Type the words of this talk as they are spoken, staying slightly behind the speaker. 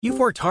You've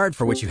worked hard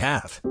for what you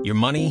have. Your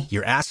money,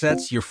 your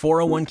assets, your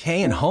 401k,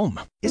 and home.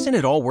 Isn't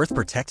it all worth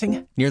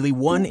protecting? Nearly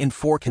 1 in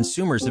 4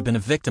 consumers have been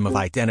a victim of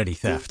identity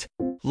theft.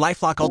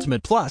 LifeLock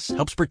Ultimate Plus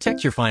helps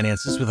protect your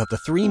finances with up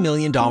to $3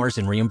 million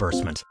in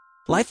reimbursement.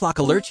 LifeLock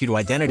alerts you to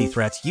identity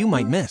threats you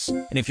might miss.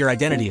 And if your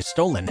identity is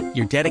stolen,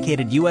 your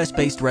dedicated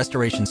U.S.-based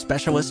restoration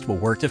specialist will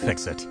work to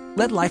fix it.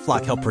 Let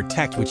LifeLock help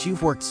protect what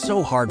you've worked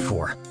so hard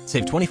for.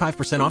 Save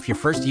 25% off your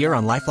first year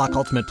on LifeLock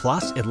Ultimate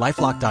Plus at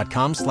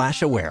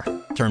LifeLock.com/aware.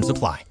 Terms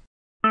apply.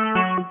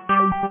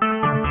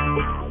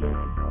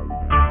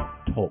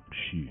 Talk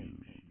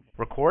shoes.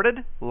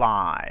 Recorded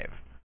live.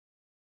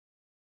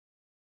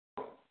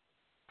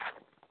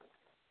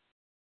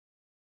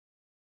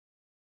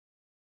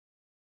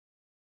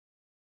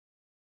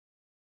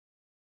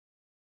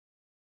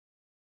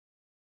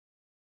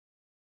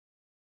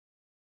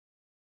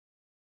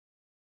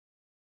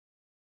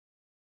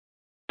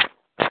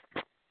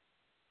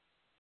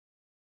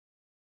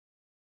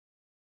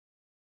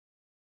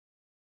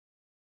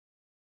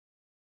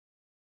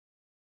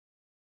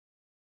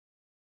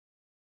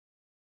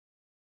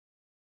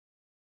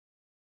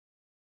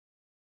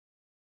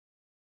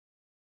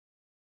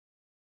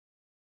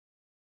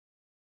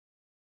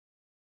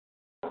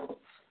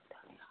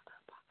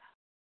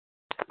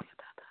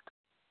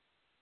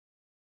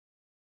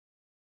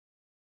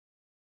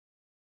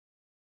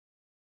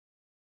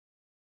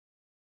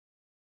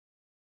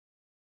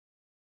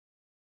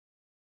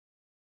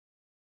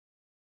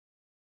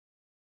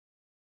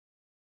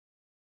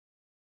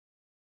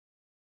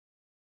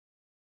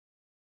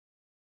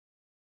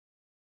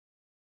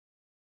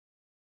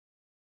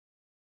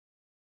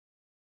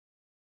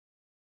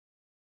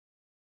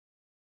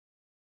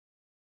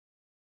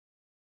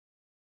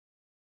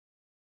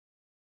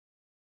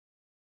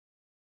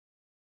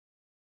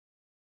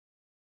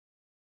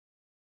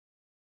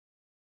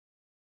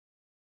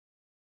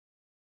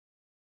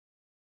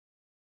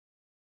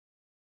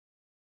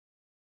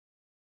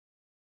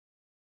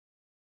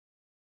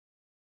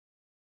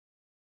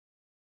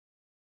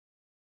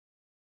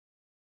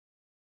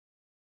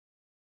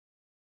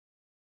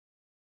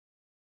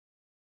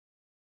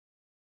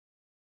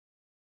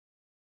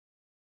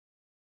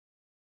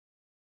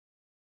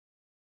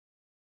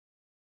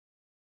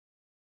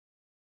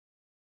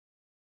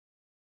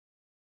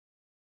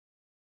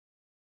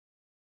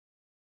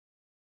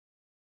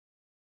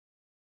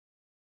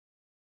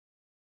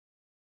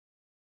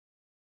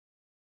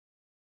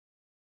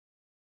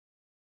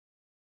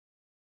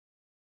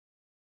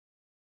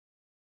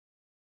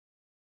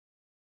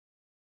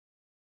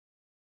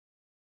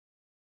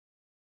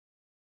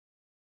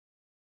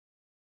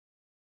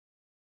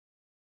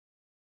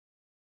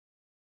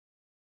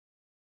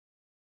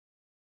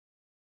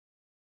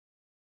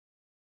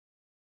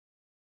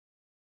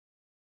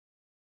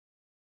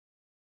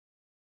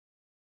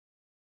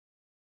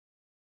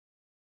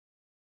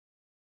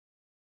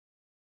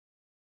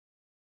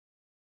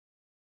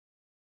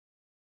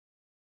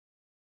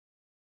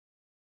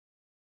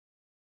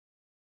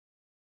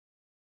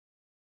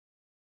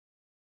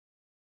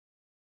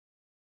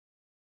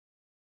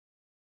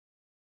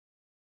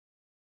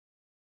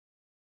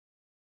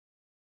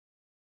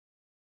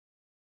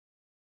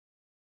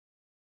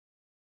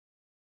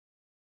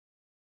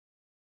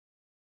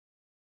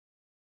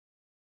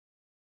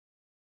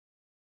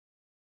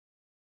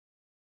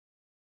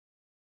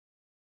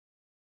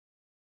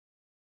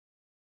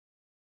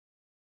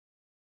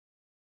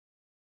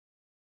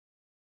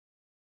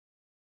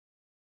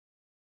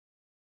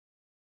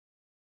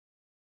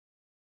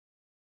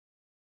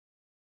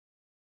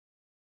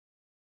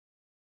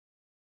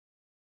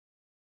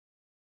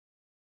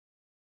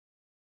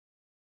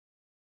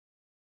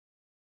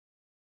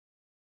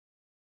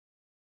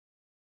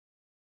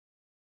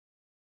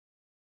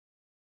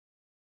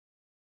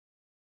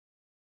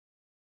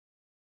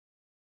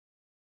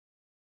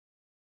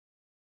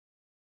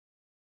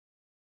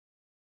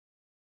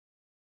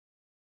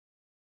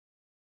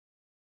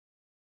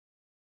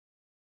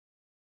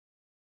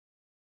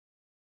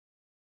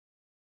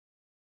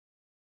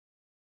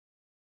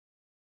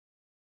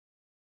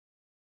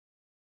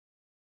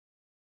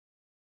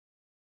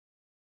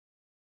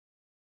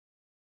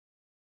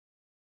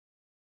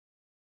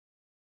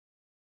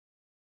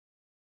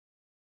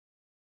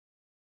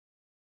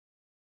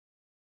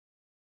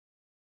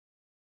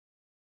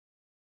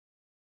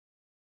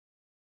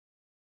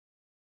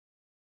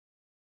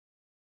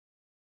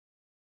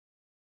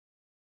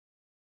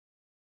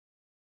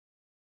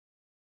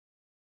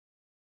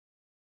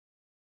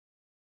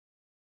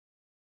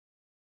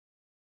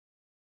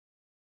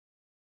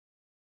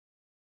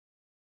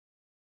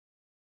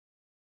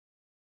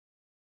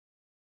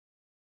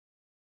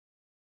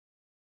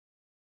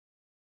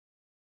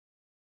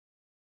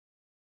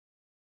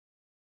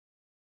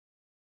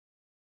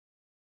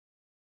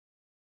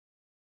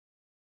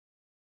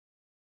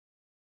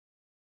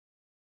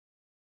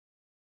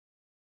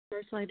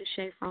 First Lady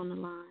Schaefer on the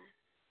line.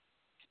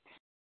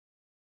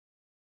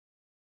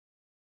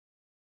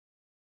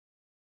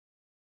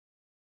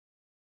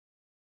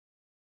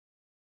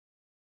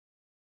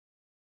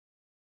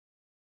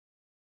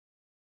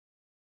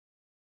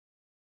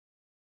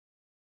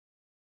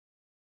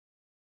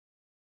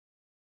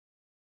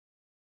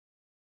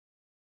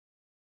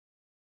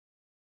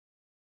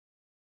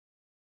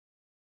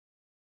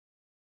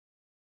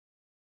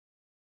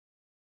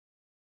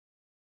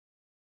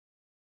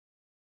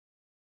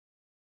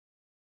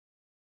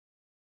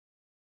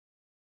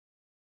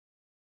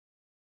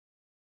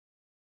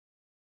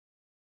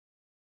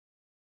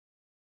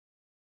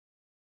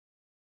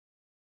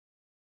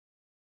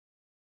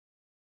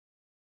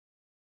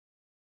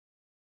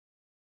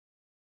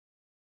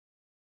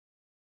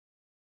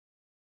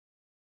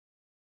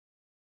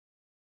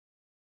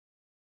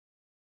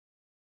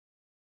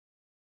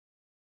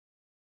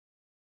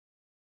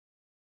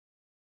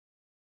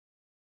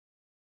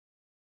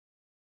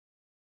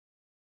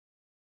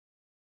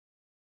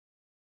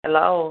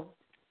 Hello.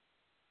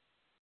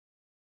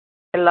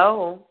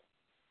 Hello.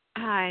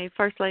 Hi,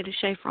 First Lady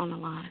Schaefer on the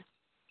line.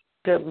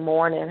 Good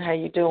morning. How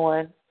you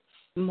doing?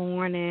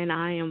 Morning.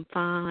 I am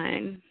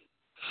fine.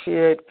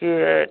 Good,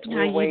 good.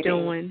 How you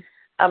doing?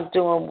 I'm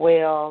doing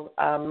well.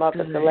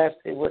 Mother Good.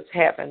 Gillespie was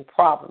having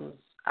problems.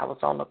 I was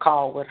on the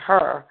call with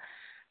her,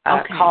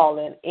 Okay.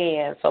 calling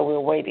in, so we're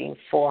waiting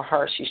for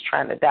her. She's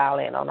trying to dial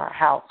in on her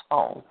house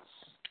phone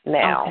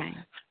now. Okay.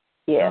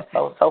 Yeah,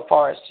 Okay. so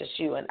far it's just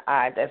you and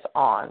I that's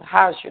on.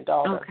 How's your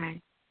daughter?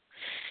 Okay.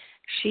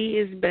 She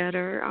is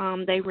better.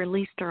 They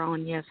released her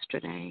on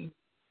yesterday.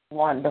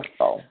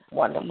 Wonderful,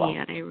 wonderful.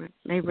 Yeah,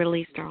 they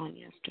released her on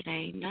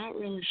yesterday. Not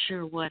really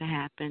sure what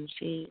happened.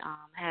 She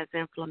has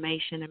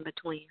inflammation in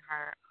between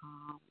her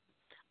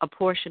a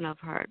portion of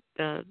her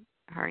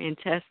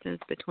intestines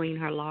between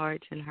her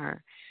large and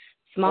her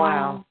small.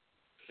 Wow.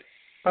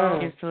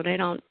 And so they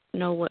don't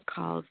know what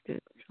caused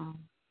it. So.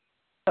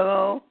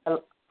 Hello?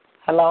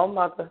 Hello,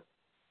 Mother.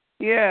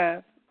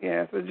 Yes,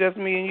 it's just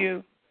me and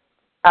you.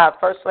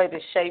 First Lady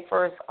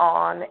Schaefer is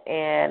on,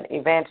 and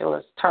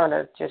Evangelist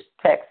Turner just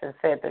texted and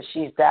said that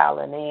she's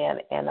dialing in,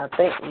 and I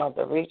think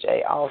Mother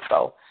Riche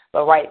also.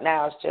 But right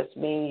now it's just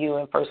me and you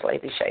and First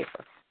Lady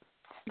Schaefer.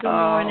 Good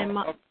morning,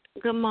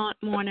 Good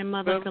morning,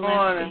 Mother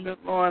Gillespie.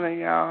 Good morning,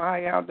 y'all. How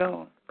y'all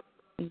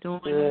doing?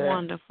 Doing Good.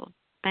 Wonderful.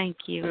 Thank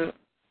you.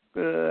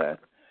 Good.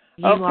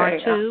 You are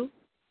too?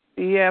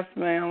 Yes,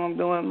 ma'am. I'm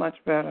doing much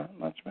better,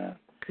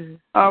 Good.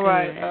 All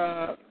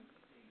right,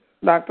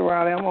 Dr.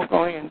 Riley, I'm going to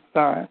go ahead and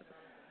start.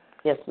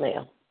 Yes,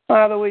 ma'am.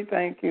 Father, we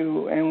thank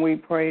you and we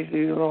praise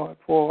you, Lord,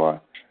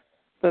 for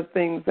the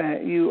things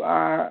that you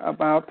are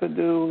about to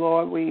do.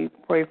 Lord, we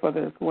pray for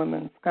this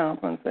women's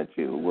conference that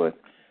you would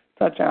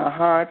touch our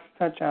hearts,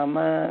 touch our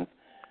minds,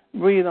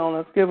 breathe on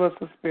us, give us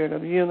a spirit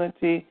of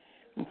unity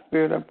and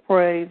spirit of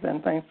praise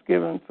and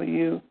thanksgiving for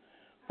you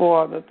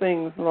for the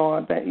things,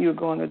 Lord, that you're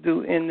going to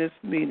do in this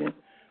meeting.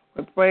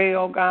 We pray,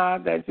 oh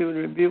God, that you would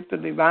rebuke the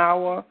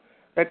devourer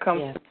that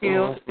comes to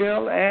kill, Lord.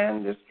 steal,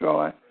 and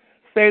destroy.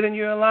 Satan,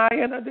 you're a liar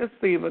and a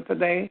deceiver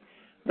today.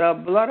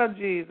 The blood of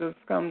Jesus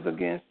comes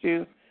against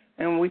you,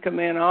 and we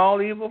command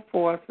all evil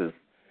forces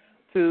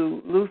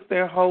to loose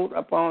their hold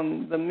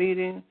upon the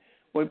meeting.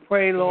 We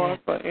pray, Lord,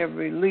 for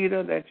every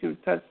leader that you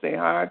touch their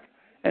hearts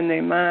and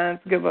their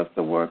minds. Give us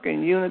to work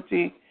in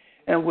unity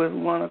and with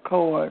one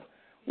accord.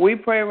 We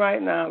pray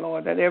right now,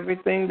 Lord, that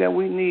everything that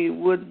we need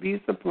would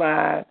be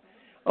supplied.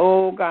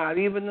 Oh, God,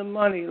 even the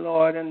money,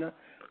 Lord, and the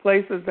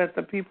places that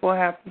the people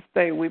have to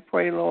stay. We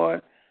pray,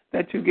 Lord,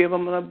 that you give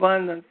them an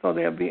abundance so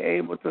they'll be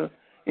able to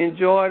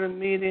enjoy the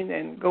meeting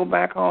and go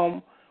back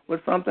home with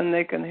something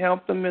they can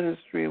help the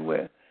ministry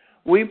with.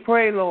 We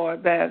pray,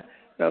 Lord, that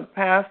the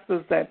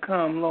pastors that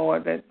come,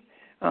 Lord,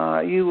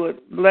 that you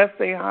would bless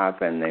their hearts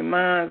and their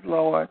minds,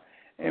 Lord,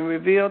 and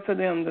reveal to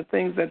them the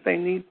things that they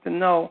need to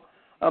know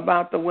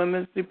about the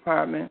women's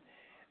department.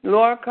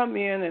 Lord, come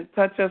in and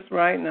touch us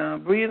right now.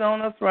 Breathe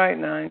on us right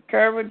now.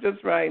 Encourage us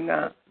right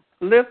now.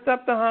 Lift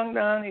up the hung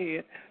down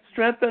head.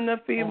 Strengthen the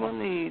feeble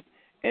knees.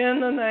 In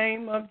the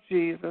name of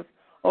Jesus.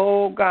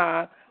 Oh,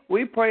 God,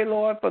 we pray,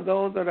 Lord, for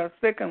those that are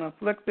sick and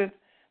afflicted,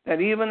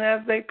 that even as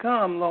they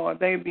come, Lord,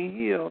 they be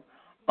healed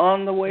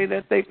on the way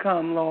that they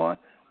come, Lord.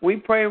 We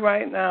pray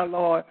right now,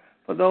 Lord,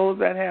 for those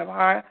that have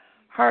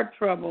heart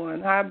trouble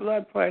and high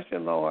blood pressure,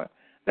 Lord,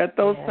 that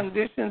those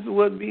conditions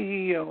would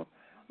be healed.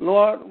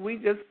 Lord, we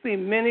just see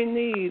many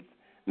needs,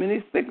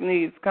 many sick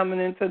needs coming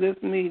into this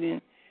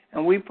meeting.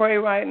 And we pray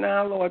right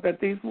now, Lord,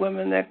 that these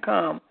women that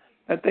come,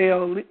 that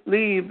they'll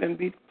leave and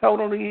be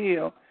totally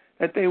healed,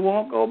 that they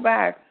won't go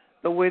back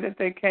the way that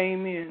they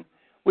came in.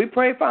 We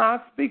pray for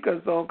our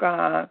speakers, oh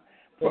God.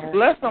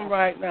 Bless them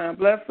right now.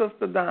 Bless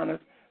Sister Donna.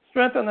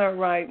 Strengthen her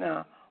right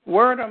now.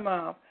 Word her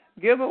mouth.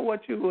 Give her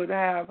what you would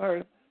have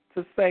her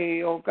to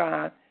say, oh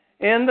God.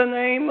 In the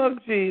name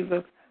of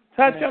Jesus,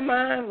 touch her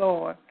mind,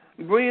 Lord.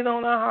 Breathe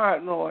on her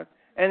heart, Lord,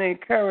 and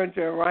encourage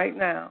her right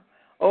now.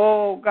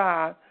 Oh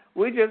God,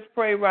 we just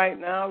pray right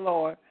now,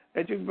 Lord,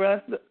 that you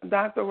bless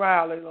Dr.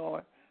 Riley,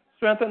 Lord.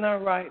 Strengthen her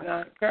right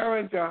now.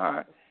 Encourage her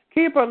heart.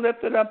 Keep her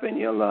lifted up in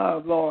your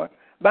love, Lord.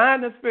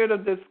 Bind the spirit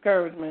of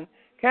discouragement.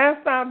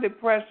 Cast out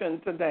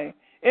depression today.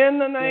 In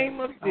the name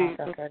of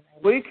Jesus,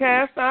 we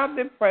cast out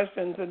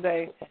depression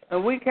today,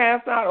 and we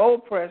cast out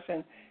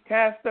oppression.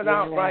 Cast it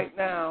out right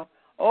now.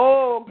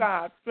 Oh,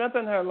 God,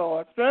 strengthen her,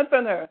 Lord.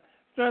 Strengthen her.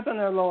 Strengthen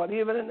her, Lord,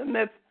 even in the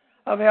midst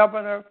of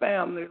helping her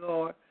family,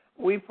 Lord.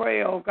 We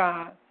pray, oh,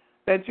 God,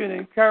 that you'd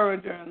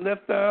encourage her and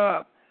lift her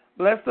up.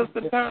 Bless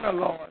Sister Turner,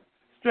 Lord.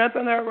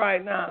 Strengthen her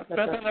right now.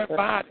 Strengthen her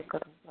body.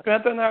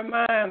 Strengthen her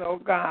mind, oh,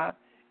 God.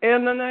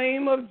 In the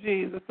name of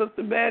Jesus,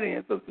 Sister Betty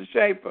and Sister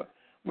Schaefer,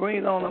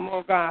 breathe on them,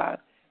 oh, God.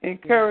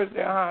 Encourage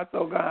their hearts,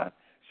 oh, God.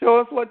 Show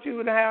us what you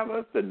would have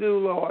us to do,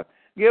 Lord.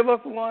 Give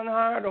us one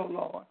heart, oh,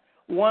 Lord.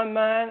 One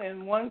mind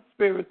and one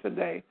spirit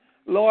today.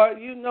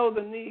 Lord, you know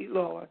the need,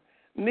 Lord.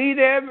 Meet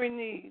every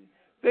need.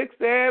 Fix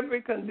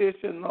every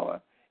condition, Lord.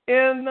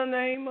 In the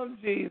name of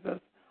Jesus.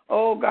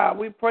 Oh, God,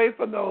 we pray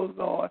for those,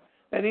 Lord,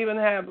 that even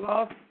have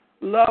lost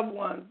loved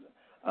ones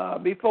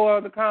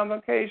before the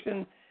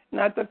convocation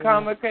not the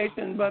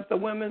convocation, but the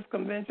women's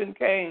convention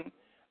came,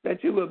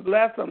 that you would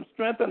bless them,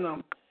 strengthen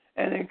them,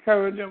 and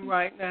encourage them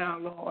right now,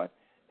 Lord.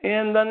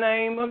 In the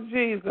name of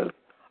Jesus,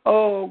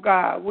 oh,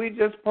 God, we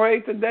just pray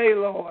today,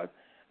 Lord,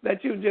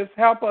 that you just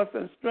help us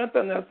and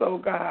strengthen us, oh,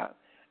 God.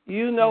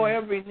 You know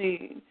every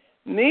need.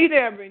 Meet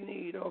every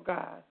need, oh,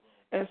 God,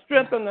 and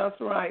strengthen us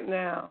right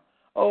now.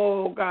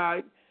 Oh,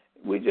 God,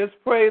 we just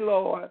pray,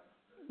 Lord,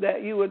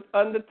 that you would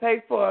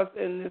undertake for us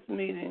in this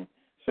meeting.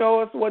 Show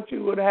us what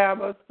you would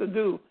have us to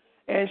do,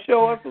 and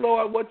show us,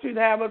 Lord, what you'd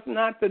have us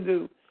not to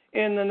do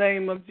in the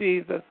name of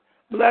Jesus.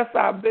 Bless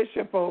our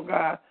bishop, oh,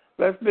 God.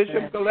 Bless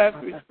Bishop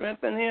Gillespie.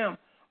 Strengthen him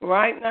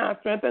right now.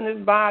 Strengthen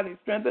his body.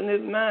 Strengthen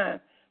his mind.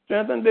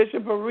 Strengthen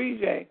Bishop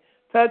Arije.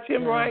 Touch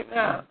him right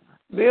now.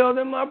 Build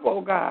him up,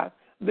 oh, God.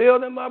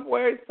 Build him up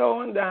where he's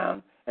torn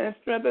down, and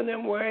strengthen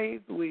him where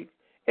he's weak.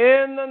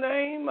 In the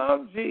name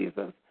of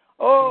Jesus.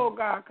 Oh,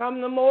 God,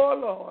 come no more,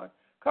 Lord.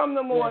 Come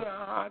no more in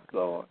our hearts,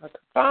 Lord.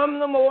 Come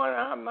no more in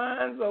our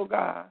minds, oh,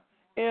 God,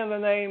 in the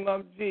name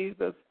of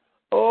Jesus.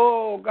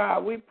 Oh,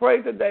 God, we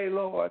pray today,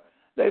 Lord,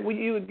 that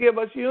you would give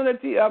us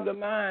unity of the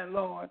mind,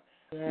 Lord.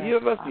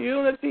 Give us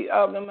unity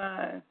of the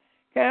mind.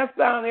 Cast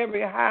down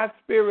every high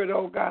spirit,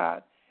 oh,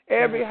 God,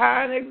 every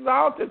high and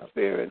exalted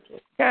spirit.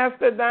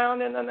 Cast it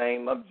down in the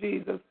name of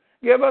Jesus.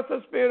 Give us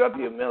a spirit of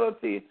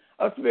humility,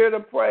 a spirit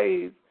of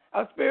praise,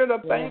 a spirit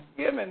of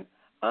thanksgiving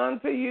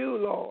unto you,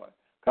 Lord.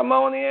 Come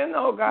on in,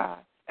 oh God,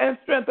 and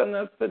strengthen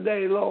us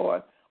today,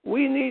 Lord.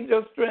 We need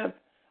your strength.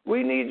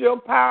 We need your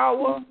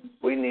power.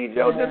 We need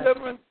your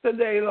deliverance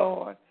today,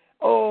 Lord.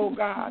 Oh,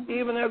 God,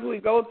 even as we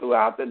go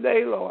throughout the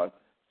day, Lord,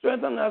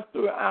 strengthen us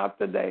throughout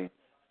the day.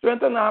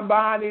 Strengthen our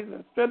bodies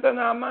and strengthen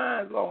our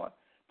minds, Lord.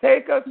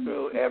 Take us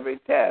through every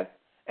test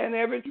and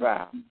every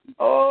trial.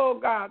 Oh,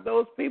 God,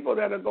 those people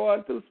that are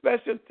going through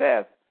special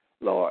tests,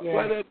 Lord,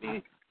 whether it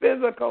be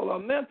physical or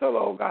mental,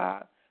 oh,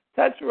 God,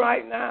 touch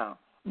right now.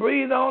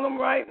 Breathe on them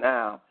right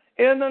now.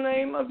 In the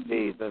name of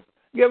Jesus,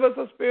 give us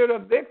a spirit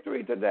of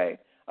victory today,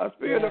 a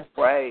spirit of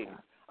praise,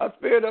 a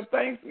spirit of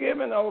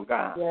thanksgiving, oh,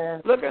 God,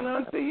 looking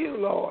unto you,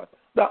 Lord,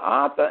 the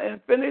author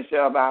and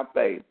finisher of our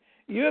faith.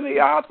 You're the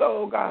author,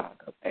 oh, God,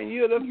 and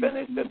you're the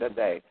finisher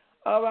today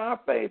of our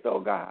faith, oh,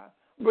 God.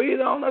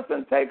 Breathe on us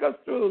and take us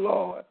through,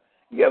 Lord.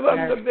 Give us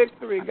the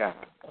victory, God.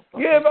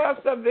 Give us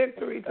the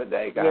victory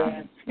today,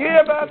 God.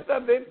 Give us the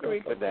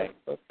victory today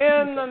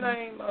in the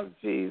name of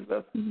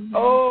Jesus.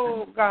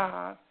 Oh,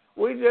 God,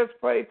 we just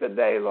pray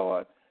today,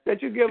 Lord,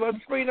 that you give us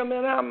freedom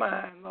in our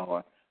mind,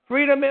 Lord,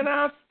 freedom in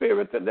our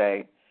spirit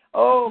today.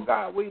 Oh,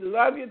 God, we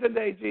love you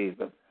today,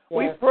 Jesus.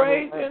 We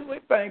praise you and we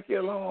thank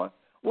you, Lord.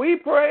 We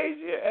praise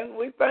you and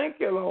we thank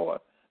you, Lord,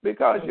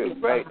 because you're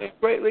great and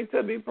greatly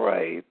to be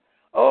praised.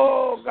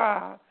 Oh,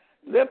 God,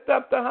 lift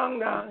up the hung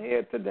down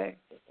here today.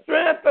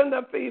 Strengthen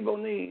the feeble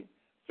need.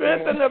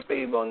 Strengthen the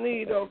feeble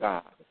need, oh,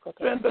 God.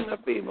 Strengthen the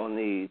feeble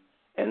need.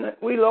 And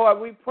we, Lord,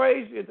 we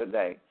praise you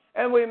today.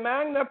 And we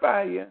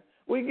magnify you.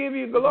 We give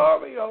you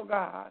glory, oh,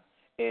 God,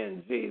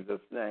 in Jesus'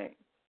 name.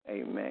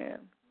 Amen.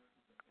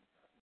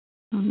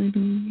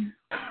 Hallelujah.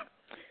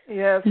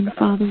 Yes, and God.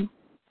 Father,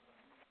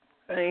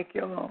 thank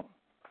you, Lord.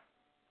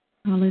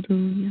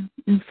 Hallelujah.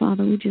 And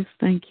Father, we just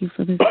thank you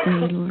for this day,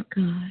 Lord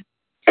God.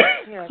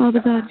 Yes, Father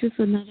God, just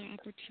another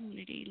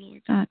opportunity,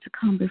 Lord God, to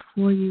come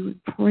before you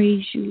and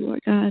praise you,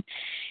 Lord God,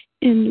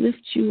 and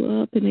lift you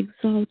up and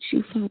exalt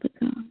you, Father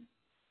God.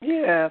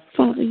 Yes.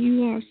 Father,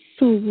 you are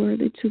so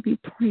worthy to be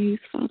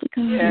praised, Father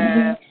God. Yes.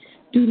 And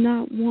we do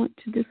not want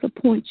to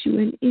disappoint you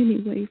in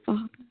any way,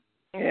 Father.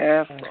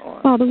 Yes,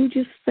 Lord. Father, we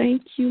just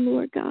thank you,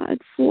 Lord God,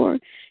 for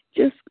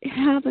just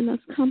having us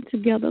come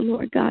together,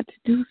 Lord God, to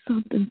do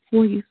something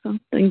for you,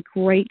 something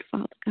great,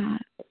 Father God.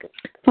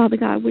 Father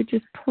God, we're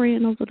just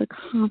praying over the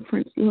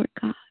conference, Lord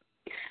God.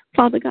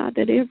 Father God,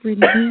 that every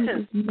need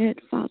is met,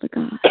 Father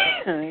God.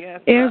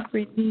 Yes,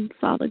 every need,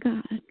 Father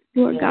God.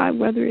 Lord God,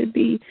 whether it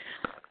be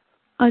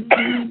a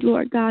need,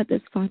 Lord God,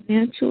 that's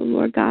financial,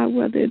 Lord God,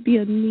 whether it be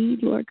a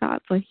need, Lord God,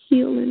 for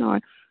healing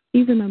or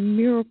even a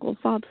miracle,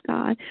 Father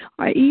God,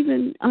 or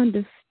even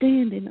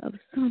understanding of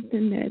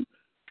something that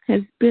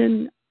has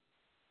been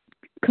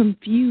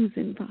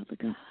confusing, Father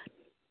God.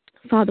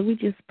 Father, we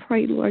just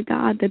pray, Lord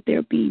God, that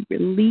there be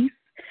release,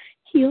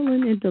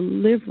 healing, and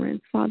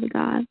deliverance, Father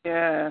God.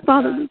 Yes,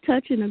 Father, we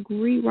touch and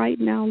agree right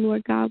now,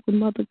 Lord God, with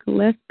Mother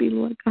Gillespie,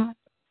 Lord God.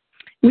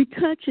 We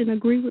touch and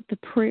agree with the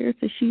prayers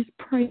that she's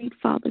prayed,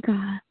 Father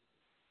God.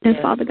 And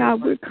Father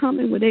God, we're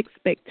coming with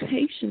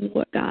expectation,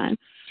 Lord God.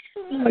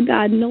 Lord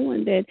God,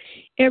 knowing that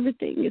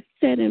everything is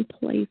set in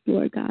place,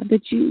 Lord God,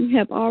 that you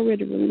have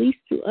already released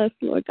to us,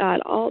 Lord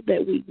God, all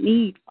that we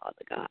need,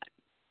 Father God.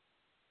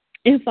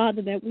 And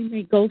Father, that we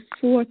may go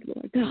forth,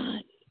 Lord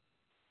God,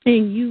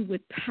 and you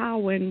with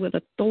power and with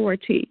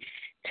authority,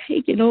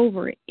 taking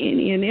over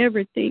any and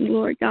everything,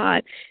 Lord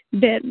God,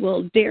 that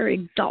will dare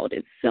exalt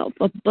itself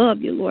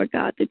above you, Lord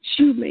God, that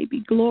you may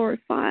be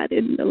glorified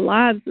in the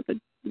lives of the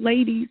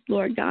ladies,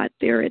 Lord God,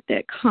 there at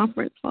that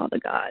conference, Father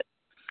God.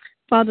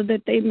 Father,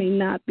 that they may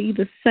not be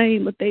the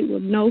same, but they will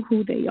know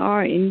who they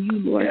are in you,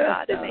 Lord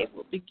God, and they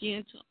will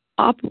begin to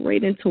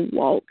operate and to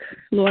walk,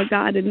 Lord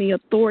God, in the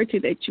authority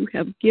that you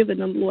have given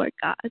them, Lord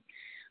God.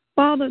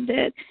 Father,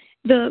 that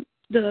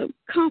the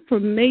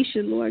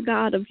confirmation, Lord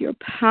God, of your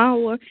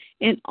power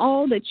and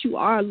all that you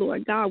are,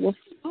 Lord God, will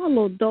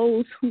follow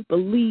those who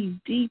believe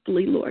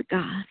deeply, Lord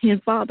God.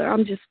 And Father,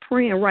 I'm just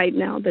praying right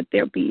now that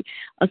there be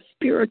a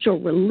spiritual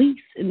release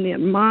in their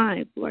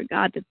minds, Lord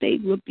God, that they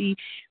will be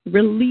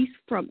released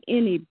from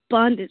any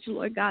bondage,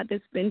 Lord God,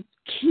 that's been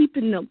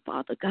keeping them,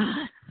 Father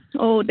God.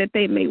 Oh, that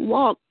they may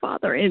walk,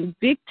 Father, in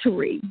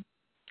victory.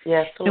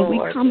 Yes, Lord.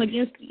 And we come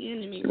against the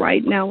enemy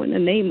right now in the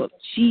name of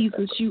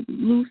Jesus. You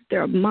loose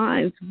their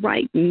minds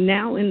right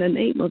now in the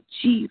name of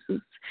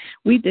Jesus.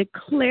 We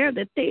declare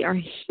that they are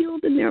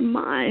healed in their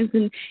minds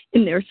and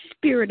in their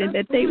spirit, and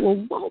that they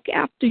will walk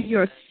after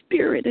your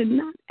spirit and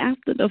not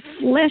after the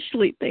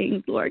fleshly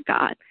things, Lord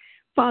God.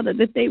 Father,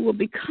 that they will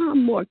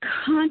become more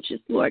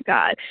conscious, Lord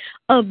God,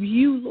 of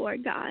you,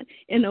 Lord God,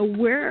 and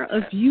aware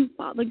of you,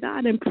 Father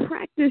God, and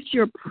practice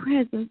your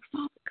presence,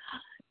 Father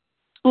God.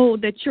 Oh,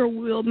 that your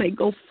will may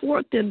go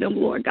forth in them,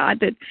 Lord God,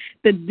 that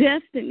the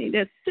destiny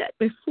that's set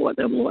before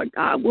them, Lord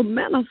God, will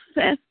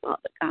manifest,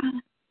 Father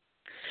God.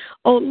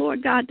 Oh,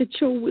 Lord God, that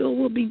your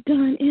will be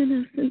done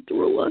in us and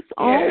through us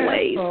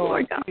always,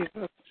 Lord God.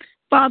 Jesus.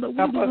 Father, we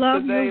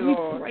love you,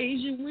 we praise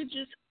you. We're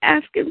just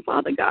asking,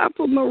 Father God,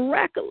 for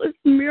miraculous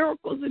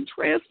miracles and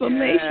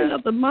transformation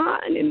of the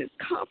mind in this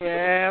conference.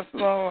 Yes,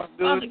 Lord.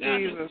 Do Father it, God,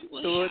 Jesus.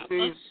 Do it,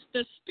 Jesus.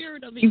 The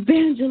spirit of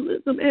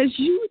evangelism as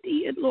you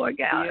did, Lord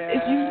God,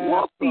 as you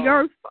walked the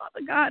earth,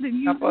 Father God,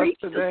 and you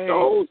reached the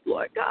souls,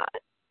 Lord God.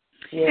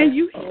 Yes, and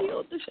you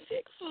healed the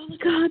sick, Father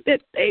God,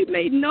 that they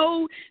may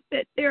know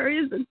that there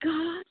is a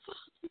God,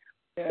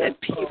 Father,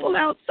 that people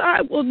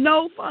outside will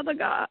know, Father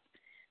God.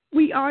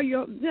 We are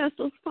your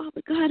vessels,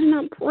 Father God, and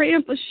I'm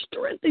praying for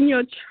strength in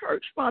your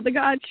church, Father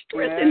God,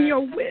 strength in your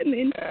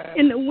women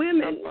and the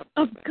women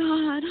of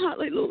God.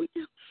 Hallelujah.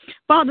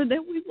 Father, that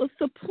we will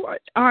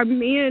support our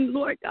men,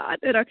 Lord God,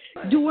 that are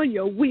doing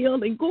your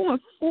will and going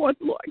forth,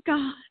 Lord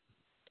God.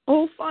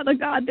 Oh, Father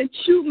God, that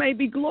you may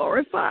be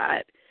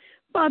glorified.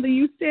 Father,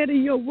 you said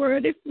in your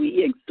word, if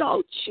we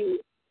exalt you,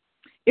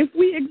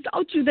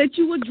 that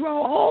you will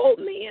draw all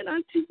men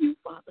unto you,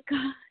 Father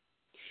God.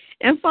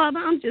 And, Father,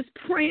 I'm just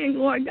praying,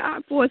 Lord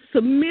God, for a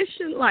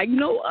submission like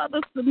no other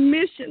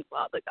submission,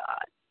 Father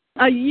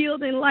God, a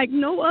yielding like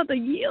no other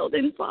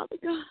yielding, Father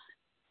God.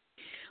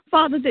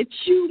 Father, that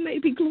you may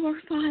be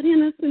glorified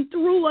in us and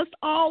through us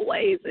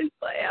always and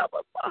forever,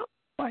 Father.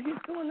 Why are you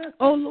doing that?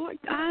 Oh, Lord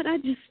God, I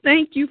just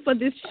thank you for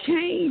this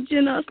change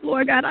in us,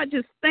 Lord God. I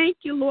just thank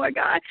you, Lord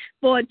God,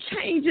 for a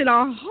change in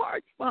our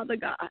hearts, Father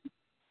God.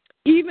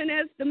 Even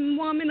as the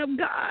woman of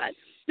God,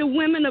 the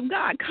women of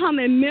God come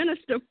and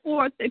minister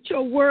forth, that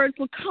your words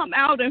will come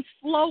out and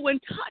flow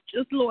and touch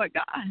us, Lord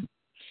God.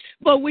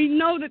 But we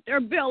know that their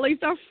bellies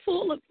are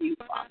full of you,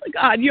 Father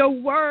God, your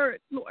word,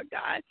 Lord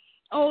God.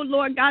 Oh,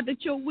 Lord God,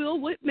 that your will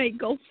may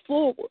go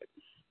forward.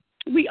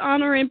 We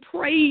honor and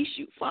praise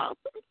you, Father.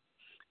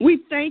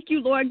 We thank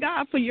you, Lord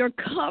God, for your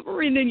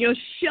covering and your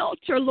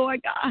shelter,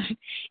 Lord God,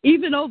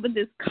 even over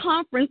this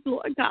conference,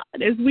 Lord God,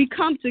 as we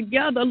come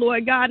together,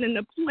 Lord God, in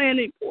the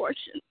planning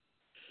portion.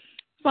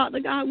 Father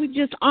God, we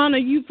just honor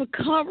you for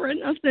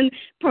covering us and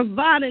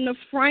providing a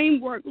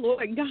framework,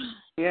 Lord God.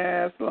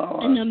 Yes,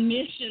 Lord. And a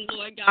mission,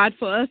 Lord God,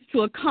 for us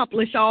to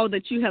accomplish all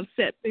that you have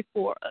set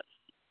before us.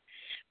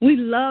 We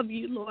love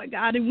you, Lord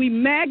God, and we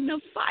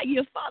magnify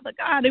you, Father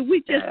God, and we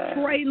just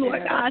pray,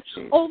 Lord God,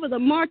 over the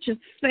march of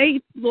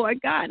faith,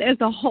 Lord God, as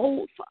a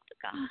whole, Father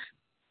God.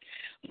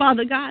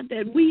 Father God,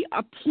 that we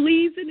are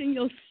pleasing in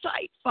your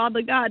sight,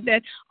 Father God,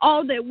 that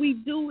all that we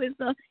do is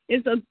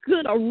a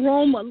good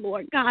aroma,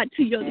 Lord God,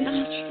 to your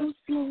nostrils,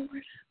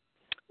 Lord.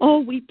 Oh,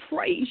 we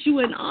praise you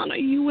and honor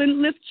you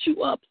and lift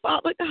you up,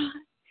 Father God.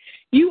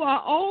 You are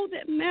all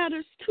that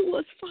matters to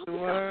us, Father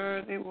God.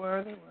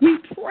 Worthy. We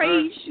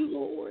praise you,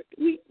 Lord.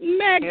 We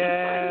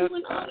magnify you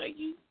and honor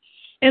you.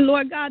 And,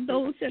 Lord God,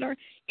 those that are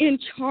in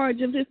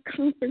charge of this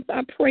conference,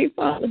 I pray,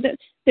 Father,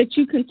 that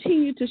you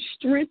continue to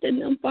strengthen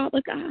them,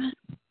 Father God.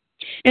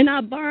 And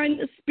I bind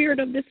the spirit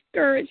of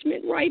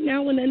discouragement right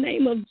now in the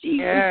name of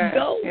Jesus.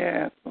 Go.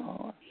 Yes,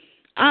 Lord.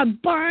 I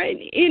bind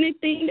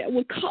anything that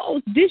would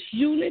cause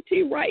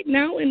disunity right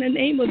now in the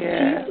name of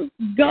Jesus.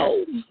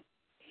 Go.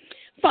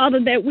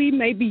 Father, that we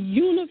may be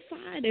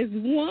unified as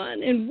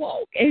one and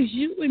walk as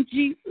you and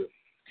Jesus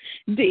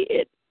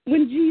did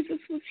when Jesus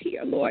was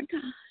here, Lord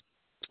God.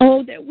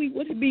 Oh, that we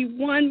would be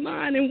one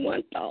mind and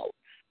one thought.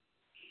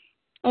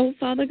 Oh,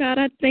 Father God,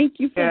 I thank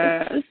you for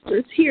the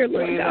sisters here,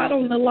 Lord God,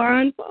 on the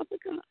line, Father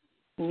God.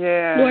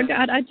 Yeah. Lord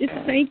God, I just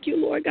thank you,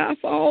 Lord God,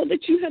 for all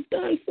that you have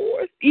done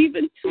for us,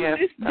 even to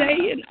this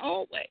day and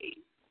always.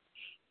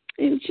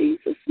 In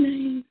Jesus'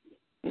 name,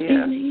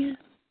 amen.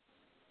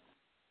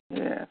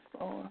 Yes,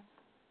 Lord.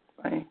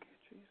 Thank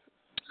you,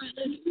 Jesus.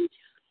 Hallelujah.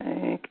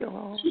 Thank you,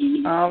 Lord.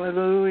 Jesus.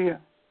 Hallelujah.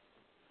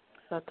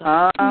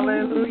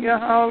 Hallelujah.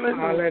 Hallelujah.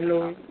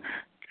 Hallelujah.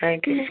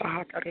 Thank you,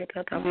 Father.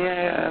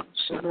 Yes.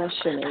 Bless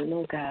your name,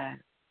 oh God.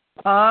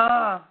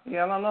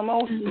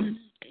 Yalamosi.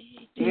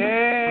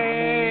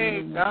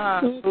 Yay,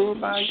 God.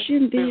 by your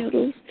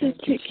spirit.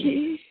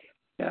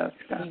 Yes,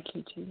 God. Thank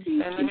you, Jesus.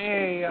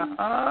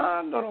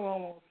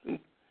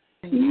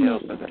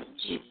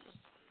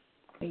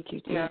 Thank you,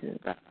 Jesus. Yes,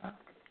 God.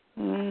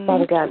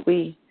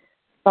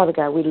 Father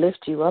God, we lift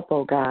you up,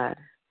 oh God.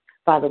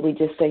 Father, we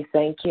just say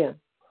thank you.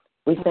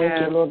 We thank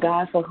you, Lord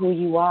God, for who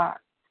you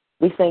are.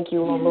 We thank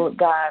you, oh Lord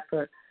God,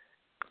 for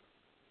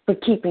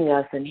keeping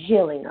us and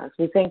healing us.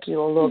 We thank you,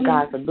 oh Lord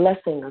God, for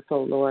blessing us,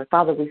 oh Lord.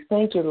 Father, we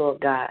thank you, Lord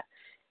God.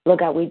 Lord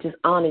God, we just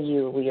honor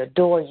you. We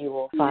adore you,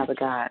 oh Father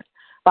God.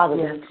 Father,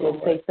 we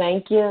just say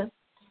thank you.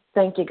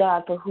 Thank you,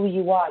 God, for who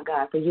you are,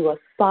 God, for you are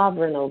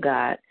sovereign, oh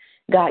God.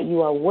 God,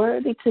 you are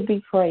worthy to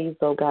be praised,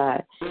 oh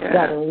God.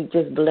 God, and we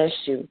just bless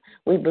you.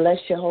 We bless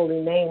your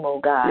holy name,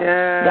 oh God.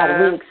 God,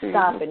 we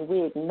stop and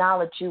we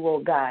acknowledge you, oh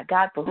God.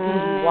 God, for who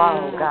you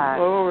are, oh God.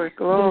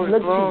 We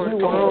look to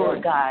you, oh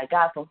Lord God.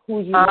 God, for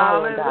who you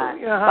are, oh God.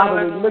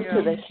 Father, we look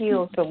to the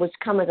hills from which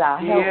cometh our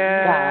help,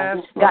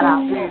 God. God,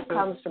 our help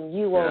comes from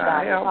you, oh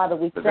God. And Father,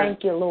 we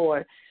thank you,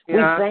 Lord. We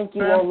thank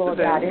you, oh Lord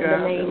God, in the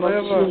name of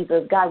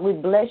Jesus. God, we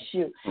bless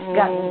you.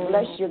 God, we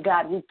bless you,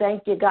 God. We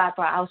thank you, God,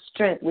 for our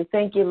strength. We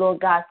thank you, Lord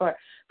God, for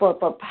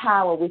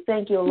power. We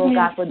thank you, Lord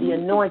God, for the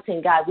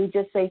anointing, God. We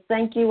just say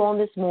thank you on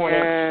this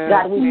morning.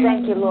 God, we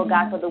thank you, Lord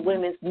God, for the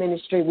women's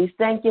ministry. We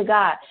thank you,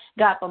 God,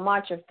 for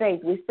March of Faith.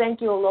 We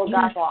thank you, Lord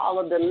God, for all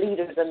of the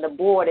leaders and the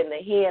board and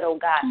the head, oh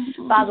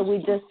God. Father, we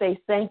just say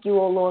thank you,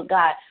 oh Lord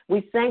God.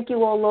 We thank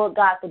you, oh Lord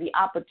God, for the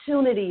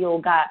opportunity, oh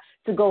God,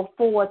 to go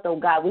forth, oh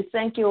God. We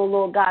thank you, oh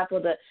Lord God, for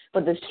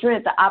the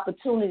strength, the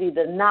opportunity,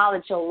 the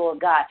knowledge, oh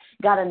Lord God.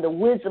 God, and the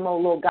wisdom, oh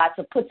Lord God,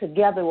 to put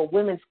together a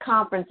women's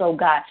conference, oh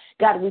God.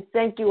 God, we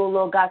thank you, oh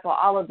Lord God, for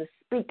all of the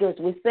speakers.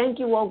 We thank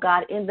you, oh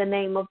God, in the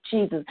name of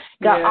Jesus.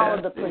 God, all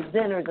of the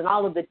presenters and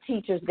all of the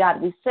teachers,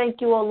 God, we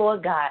thank you, oh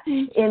Lord God,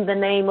 in the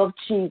name of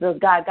Jesus.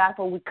 God,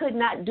 for we could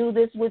not do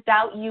this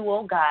without you,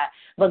 oh God.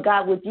 But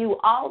God, with you,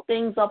 all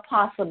things are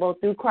possible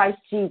through Christ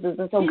Jesus.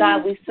 And so,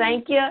 God, we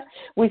thank you.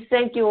 We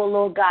thank you, oh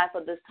Lord God,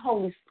 for this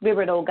Holy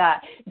Spirit, oh God,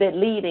 that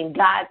leads and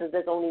guides us,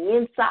 that's on the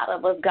inside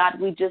of us. God,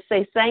 we just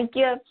say thank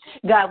you.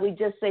 God, we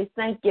just say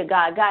thank you,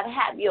 God. God,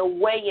 have your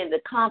way in the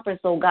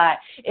conference, oh God,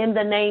 in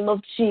the name of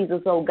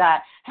Jesus, oh God.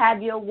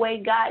 Have your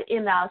way, God,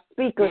 in our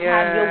speakers.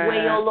 Have your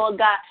way, oh Lord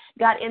God.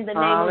 God, in the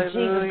name of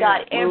Jesus,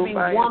 God, every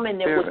woman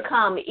that would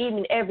come,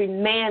 even every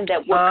man that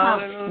would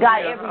come,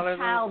 God, every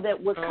child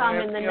that would come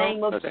in the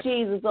name of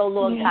Jesus, oh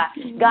Lord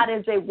God. God,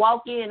 as they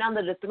walk in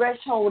under the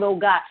threshold, oh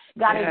God,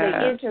 God, as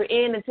they enter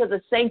into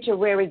the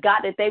sanctuary,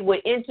 God, that they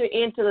would enter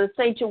into the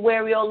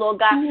sanctuary, oh Lord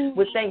God,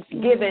 with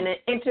thanksgiving and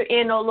enter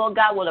in, oh Lord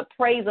God, with a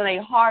praise in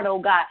their heart, oh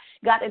God.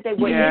 God, that they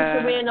would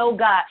enter in, oh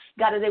God.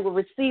 God, that they will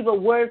receive a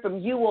word from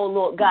you, oh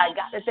Lord God.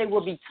 God, that they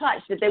will be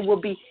touched, that they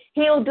will be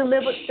healed,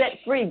 delivered, set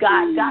free,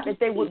 God. God, that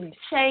they would be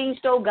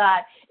changed, oh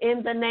God,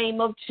 in the name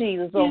of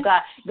Jesus, oh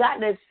God. God,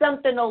 there's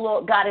something, oh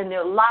Lord God, in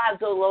their lives,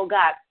 oh Lord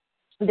God,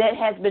 that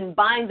has been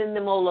binding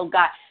them, oh Lord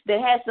God, that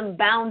has them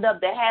bound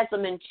up, that has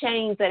them in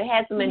chains, that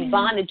has them in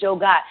bondage, oh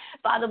God.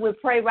 Father, we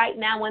pray right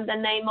now in the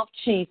name of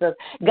Jesus,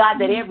 God,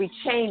 that every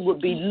chain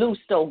would be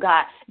loosed, oh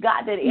God.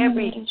 God, that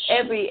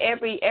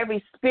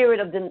every spirit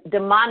of the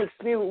demonic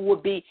spirit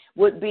would be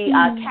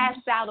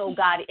cast out, oh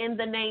God, in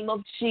the name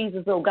of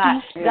Jesus, oh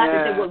God. God,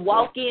 that they would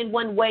walk in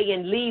one way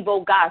and leave,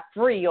 oh God,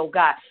 free, oh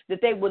God. That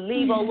they would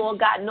leave, oh Lord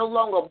God, no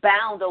longer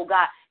bound, oh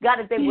God. God,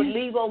 that they would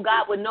leave, oh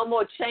God, with no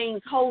more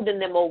chains holding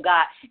them, oh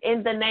God,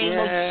 in the name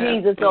of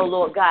Jesus, oh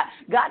Lord God.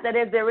 God, that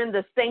as they're in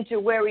the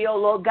sanctuary, oh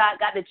Lord God,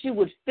 God, that you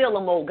would fill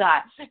them, oh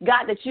God.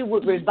 God, that you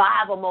would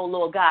revive them, oh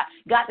Lord God.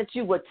 God, that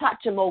you would touch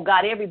them, oh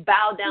God. Every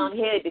bow down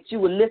head that you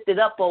would lift it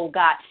up, oh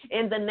God,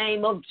 in the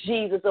name of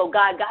Jesus, oh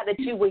God. God, that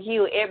you would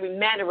heal every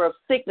manner of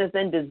sickness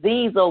and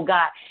disease, oh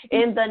God,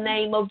 in the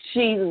name of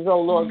Jesus, oh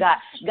Lord God.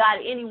 God,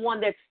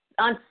 anyone that's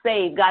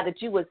unsaved, God, that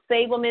you would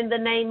save them in the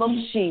name of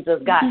Jesus,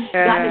 God.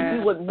 God, that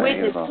you would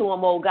witness to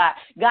them, oh God.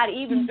 God,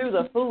 even through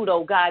the food,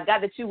 oh God.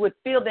 God, that you would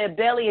fill their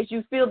belly as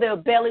you fill their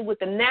belly with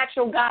the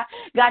natural, God.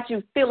 God,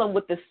 you fill them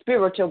with the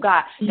spiritual,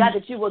 God. God,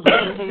 that you would give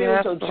them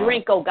spiritual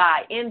drink, oh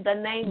God, in the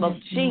name of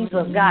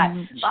Jesus,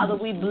 God. Father,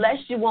 we bless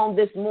you on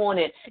this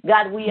morning.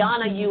 God, we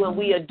honor you and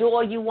we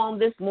adore you on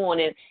this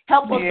morning.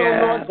 Help us, oh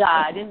Lord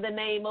God, in the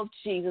name of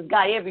Jesus.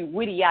 God, every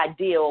witty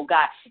idea, oh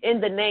God,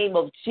 in the name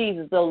of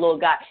Jesus, oh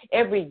Lord God.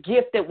 Every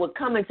gift that would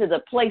come into the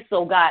place,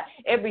 oh God.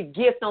 Every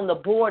gift on the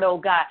board, oh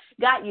God.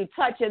 God, you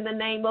touch in the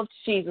name of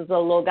Jesus,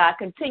 oh Lord God.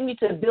 Continue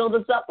to build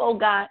us up, oh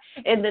God,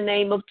 in the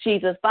name of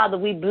Jesus. Father,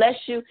 we bless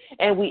you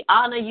and we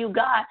honor you,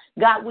 God.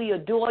 God, we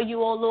adore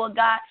you, oh Lord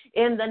God,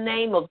 in the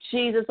name of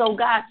Jesus, oh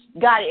God.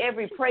 God,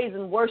 every praise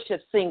and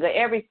worship singer,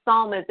 every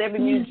psalmist, every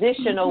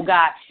musician, oh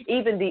God,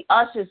 even the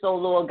ushers, oh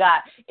Lord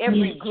God,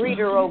 every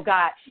greeter, oh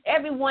God,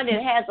 everyone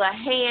that has a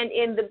hand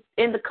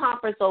in the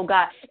conference, oh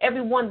God,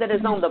 everyone that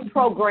is on the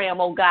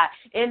program, oh God. God.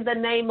 In the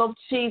name of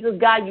Jesus,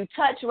 God, you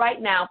touch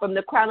right now from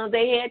the crown of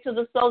their head to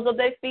the soles of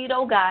their feet,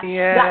 oh God.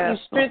 Yes. God, you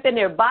strengthen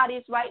their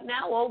bodies right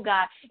now, oh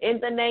God. In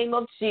the name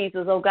of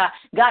Jesus, oh God.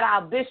 God,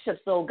 our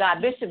bishops, oh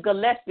God. Bishop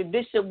Gillespie,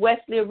 Bishop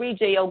Wesley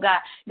Orije, oh God.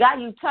 God,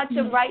 you touch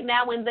them right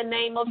now in the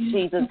name of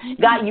Jesus.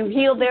 God, you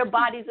heal their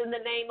bodies in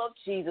the name of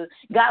Jesus.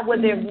 God,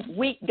 where they're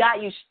weak,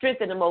 God, you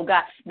strengthen them, oh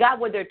God. God,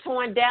 where they're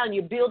torn down,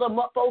 you build them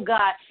up, oh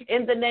God,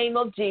 in the name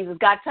of Jesus.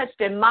 God, touch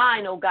their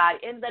mind, oh God,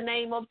 in the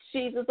name of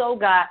Jesus, oh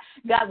God.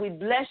 God, we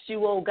bless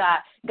you, oh God.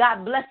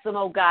 God, bless them,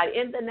 oh God,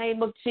 in the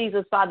name of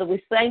Jesus, Father,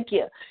 we thank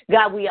you.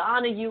 God, we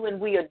honor you and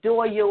we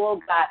adore you, oh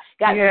God.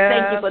 God, we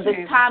thank you for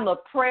this time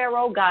of prayer,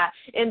 oh God,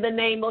 in the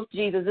name of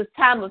Jesus. This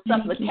time of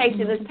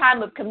supplication, this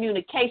time of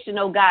communication,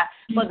 oh God,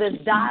 for this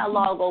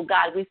dialogue, oh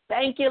God. We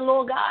thank you,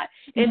 Lord God,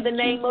 in the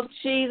name of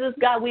Jesus.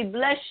 God, we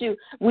bless you.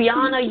 We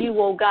honor you,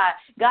 oh God.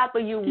 God, for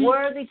you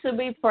worthy to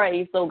be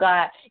praised, oh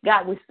God.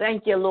 God, we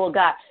thank you, Lord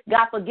God.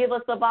 God, forgive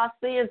us of our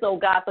sins, oh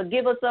God.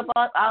 Forgive us of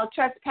our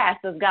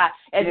trespasses, God,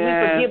 as we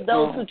forgive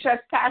those who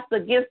trespass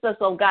against us,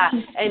 oh God.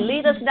 And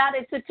lead us not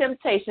into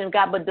temptation,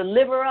 God, but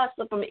deliver us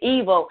from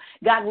evil.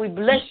 God, we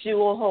bless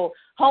you, oh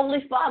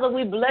Holy Father,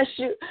 we bless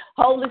you.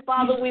 Holy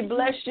Father, we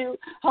bless you.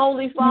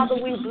 Holy Father,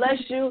 we bless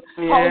you.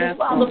 Holy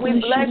Father,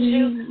 we bless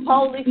you.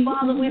 Holy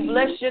Father, we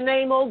bless your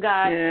name, oh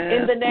God.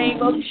 In the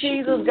name of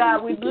Jesus,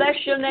 God, we bless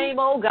your name,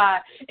 oh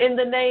God. In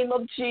the name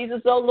of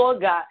Jesus, oh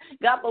Lord God.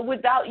 God, but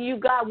without you,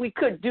 God, we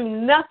could do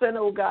nothing,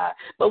 oh God.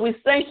 But we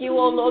thank you,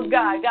 oh Lord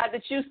God, God,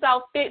 that you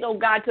saw fit, oh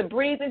God, to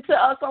breathe into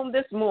us on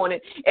this morning.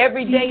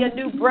 Every day a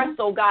new breath,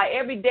 oh God.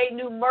 Every day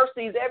new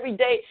mercies. Every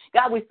day,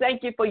 God, we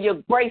thank you for your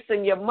grace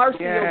and your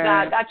mercy, oh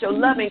God. God, your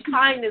loving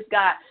kindness,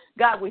 God.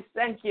 God, we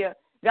thank you.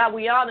 God,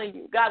 we honor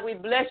you. God, we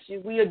bless you.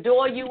 We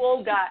adore you,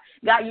 oh God.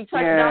 God, you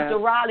touch Dr.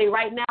 Riley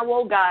right now,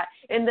 oh God.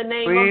 In the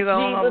name of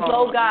Jesus,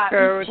 oh God.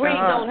 Breathe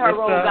on her,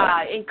 oh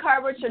God.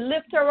 Encourage her,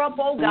 lift her up,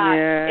 oh God.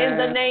 In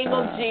the name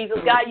of Jesus.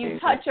 God, you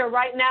touch her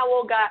right now,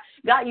 oh God.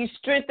 God, you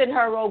strengthen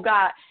her, oh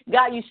God.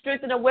 God, you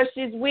strengthen her where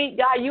she's weak.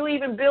 God, you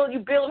even build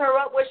her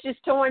up where she's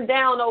torn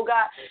down, oh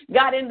God.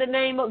 God, in the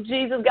name of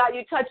Jesus, God,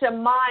 you touch her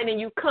mind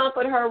and you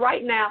comfort her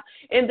right now.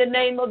 In the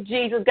name of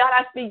Jesus. God,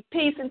 I speak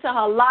peace into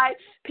her life,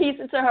 peace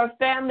into her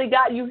family.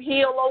 God, you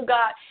heal, oh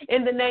God,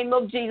 in the name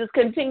of Jesus.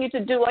 Continue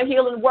to do a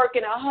healing work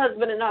in her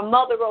husband and her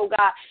mother, oh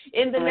God.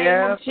 In the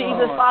name of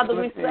Jesus, Father,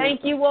 we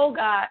thank you, oh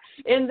God.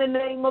 In the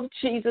name of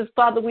Jesus,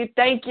 Father, we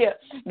thank you.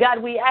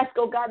 God, we ask,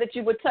 oh God, that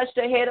you would touch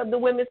the head of the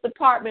women's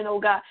department, oh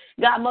God.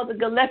 God, Mother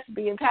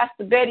Gillespie and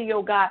Pastor Betty,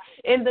 oh God.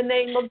 In the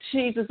name of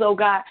Jesus, oh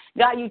God.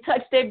 God, you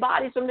touch their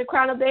bodies from the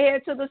crown of their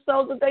head to the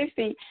soles of their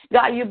feet.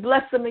 God, you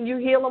bless them and you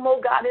heal them, oh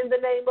God, in the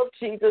name of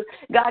Jesus.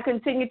 God,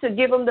 continue to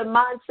give them the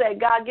mindset.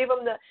 God, give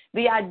them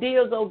the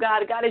ideas, oh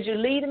God. God, as you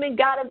lead them and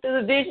guide them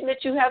through the vision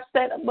that you have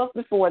set up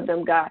before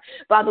them, God.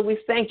 Father, we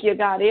thank you,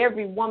 God.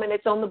 Every woman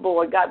that's on the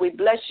board, God, we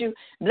bless you.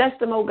 Bless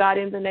them, oh God,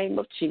 in the name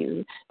of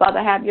Jesus.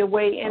 Father, have your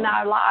way in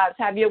our lives.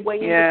 Have your way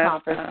in the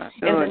conference.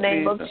 In the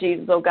name of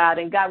Jesus, oh God.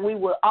 And God, we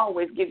will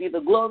always give you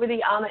the glory,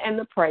 the honor, and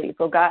the praise,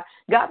 oh God.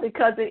 God,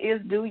 because it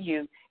is due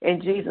you.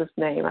 In Jesus'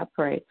 name I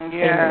pray.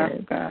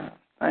 Amen. God.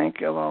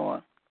 Thank you,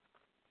 Lord.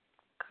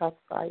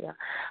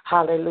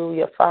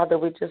 Hallelujah. Father,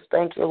 we just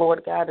thank you,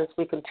 Lord God, as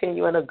we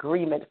continue in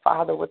agreement,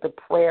 Father, with the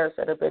prayers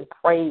that have been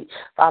prayed.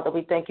 Father,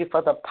 we thank you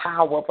for the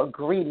power of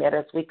agreement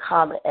as we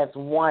come as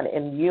one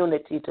in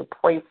unity to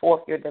pray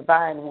forth your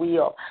divine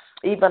will.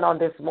 Even on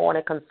this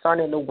morning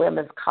concerning the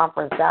women's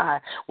conference,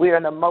 God, we're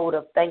in a mode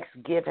of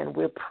thanksgiving.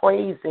 We're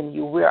praising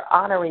you. We're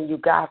honoring you,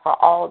 God, for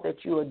all that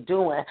you are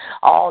doing,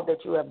 all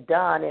that you have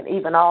done, and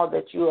even all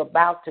that you're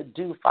about to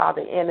do, Father,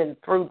 in and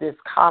through this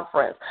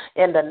conference.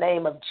 In the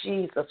name of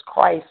Jesus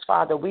Christ,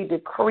 Father, we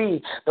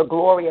decree the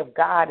glory of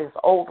God is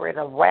over and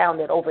around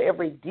it, over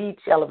every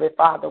detail of it,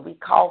 Father. We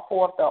call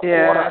forth the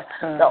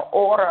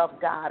order of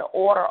God,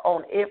 order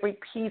on every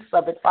piece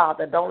of it,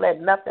 Father. Don't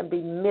let nothing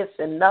be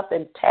missing,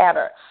 nothing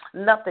tatter,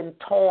 nothing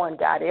torn,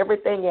 God.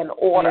 Everything in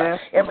order,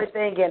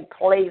 everything in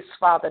place,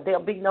 Father.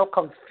 There'll be no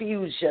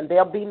confusion.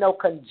 There'll be no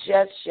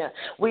congestion.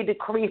 We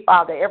decree,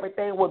 Father,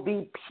 everything will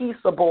be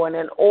peaceable and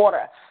in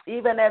order.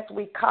 Even as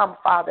we come,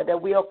 Father,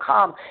 that we'll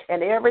come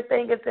and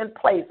everything is in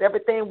place.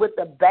 Everything with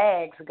the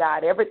bags,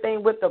 God.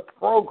 Everything with the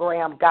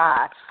program,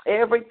 God.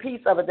 Every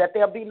piece of it, that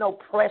there'll be no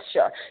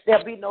pressure.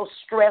 There'll be no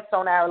stress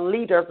on our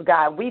leaders,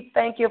 God. We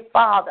thank you,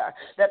 Father,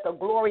 that the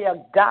glory of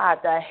God,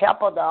 the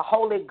help of the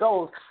Holy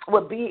Ghost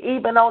will be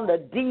even on the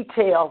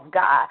details,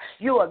 God.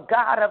 You are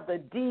God of the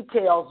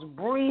details.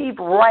 Breathe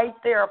right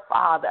there,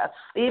 Father.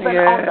 Even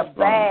on the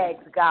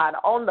bags, God,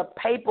 on the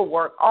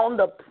paperwork, on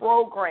the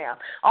program,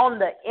 on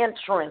the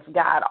entrance,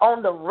 God,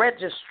 on the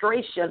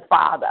registration,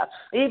 Father.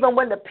 Even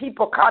when the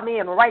people come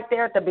in right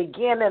there at the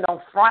beginning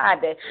on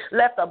Friday,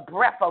 let the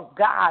breath of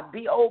God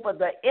be over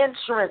the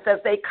entrance as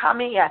they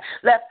come in.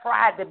 Let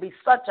Friday be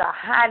such a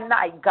high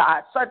night,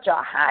 God, such a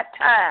high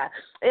time.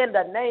 In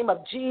the name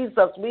of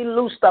Jesus, we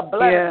loose the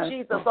blood of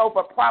Jesus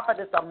over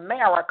Prophetess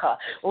America,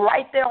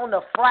 right there on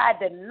the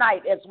Friday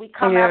night as we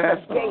come out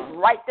the gate,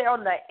 right there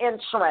on the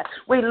entrance.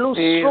 We lose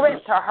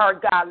strength to her,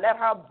 God. Let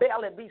her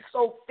belly be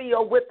so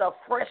filled with the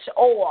fresh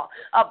oil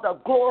of the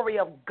glory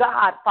of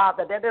God,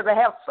 Father, that it'll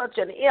have such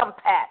an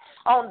impact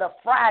on the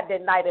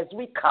Friday night as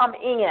we come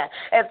in,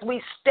 as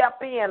we step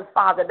in,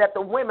 Father, that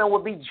the women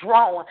will be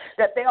drawn,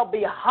 that they'll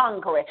be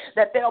hungry,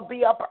 that they'll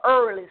be up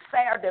early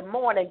Saturday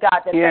morning, God,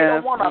 that they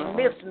don't want to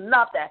miss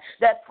nothing.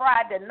 That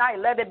Friday night,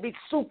 let it be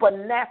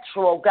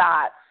supernatural,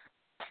 God.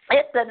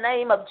 In the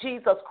name of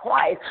Jesus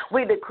Christ,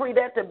 we decree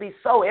that to be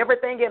so.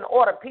 Everything in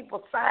order.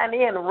 People sign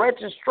in,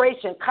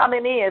 registration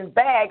coming in,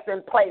 bags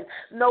in place,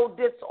 no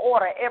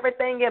disorder.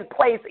 Everything in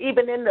place,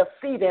 even in the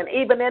seating,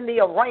 even in the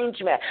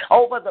arrangement,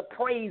 over the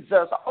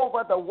praisers,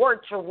 over the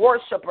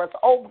worshipers,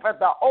 over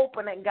the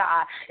opening,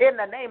 God. In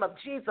the name of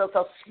Jesus,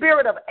 a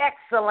spirit of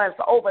excellence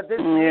over this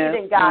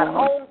meeting, God.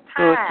 On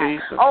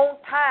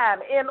time,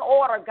 in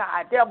order,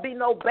 God. There'll be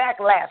no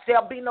backlash.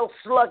 There'll be no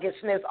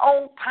sluggishness.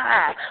 On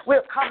time,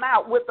 we'll come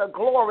out with the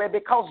glory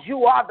because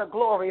you are the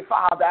glory,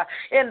 Father,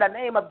 in the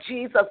name of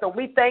Jesus. And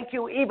we thank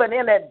you even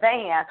in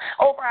advance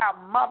over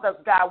our mothers,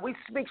 God. We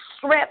speak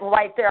strength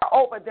right there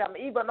over them,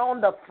 even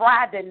on the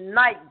Friday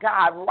night,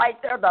 God, right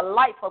there, the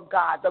life of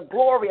God, the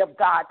glory of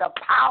God, the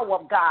power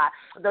of God,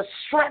 the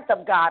strength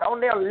of God on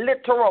their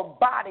literal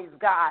bodies,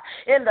 God,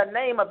 in the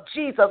name of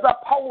Jesus.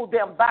 Uphold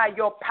them by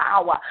your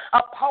power.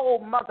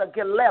 Uphold Mother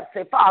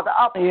Gillespie, Father.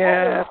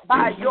 Uphold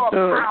by your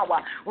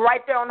power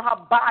right there on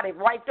her body,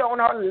 right there on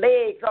her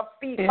legs, her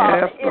feet,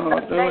 Father, in the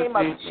name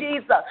of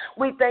Jesus.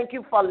 We thank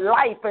you for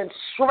life and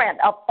strength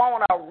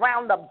upon her,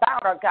 round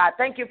about her, God.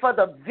 Thank you for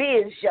the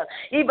vision,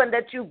 even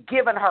that you've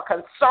given her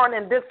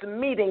concerning this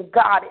meeting,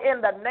 God,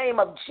 in the name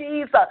of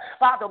Jesus.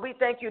 Father, we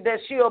thank you that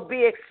she'll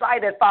be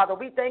excited, Father.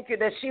 We thank you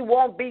that she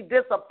won't be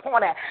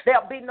disappointed.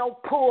 There'll be no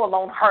pull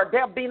on her.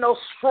 There'll be no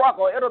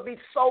struggle. It'll be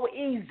so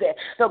easy.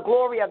 The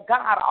glory of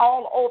God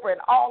all over it,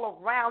 all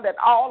around it,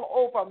 all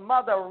over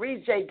Mother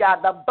Rejay,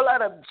 God. The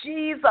blood of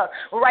Jesus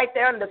right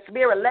there in the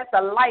spirit. Let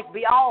the light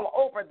be all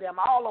over them,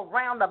 all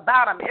around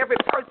about them, every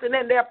person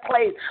in their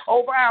place,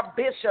 over our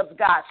bishops,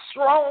 God,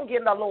 strong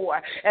in the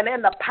Lord and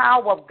in the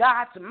power of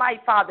God's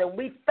might, Father.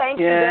 We thank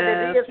you that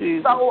it is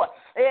Jesus. So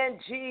in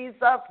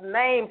Jesus'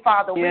 name,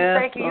 Father. We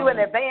thank you in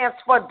advance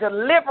for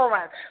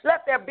deliverance.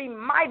 Let there be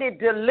mighty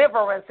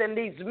deliverance in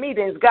these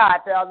meetings, God,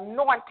 the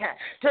anointing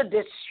to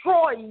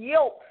destroy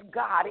yokes,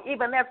 God,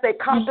 even as they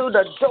come through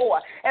the door,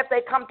 as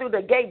they come through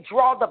the gate,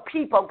 draw the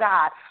people,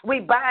 God.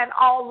 We bind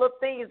all the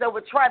things that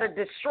would try to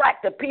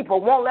distract the people,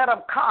 won't let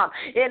them come.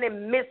 Any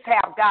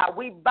mishap, God,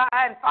 we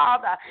bind,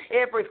 Father,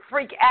 every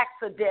freak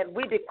accident.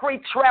 We decree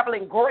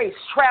traveling grace,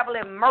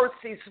 traveling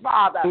mercies,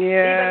 Father,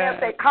 even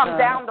as they come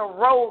down the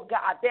road, God.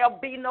 There'll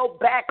be no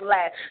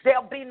backlash.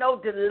 There'll be no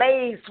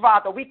delays,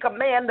 Father. We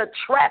command the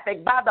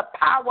traffic by the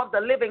power of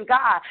the living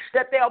God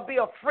that there'll be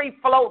a free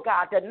flow,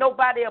 God, that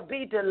nobody will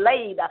be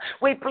delayed.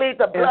 We plead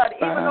the blood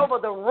even over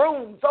the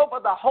rooms, over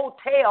the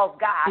hotels,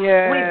 God.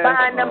 We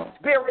bind them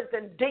spirits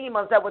and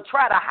demons that would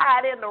try to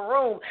hide in the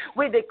room.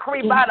 We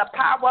decree by the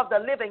power of the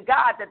living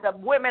God that the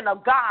women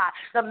of God,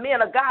 the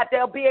men of God,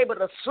 they'll be able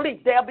to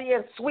sleep. They'll be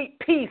in sweet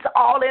peace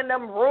all in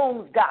them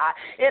rooms, God,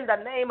 in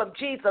the name of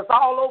Jesus,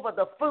 all over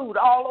the food,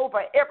 all over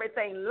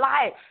everything,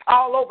 life,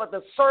 all over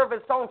the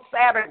service on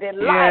Saturday,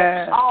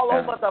 life, all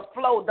over the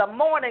flow, the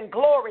morning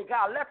glory,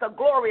 God. Let the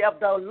glory of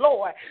the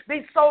Lord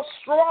be so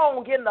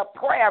strong in the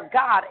prayer,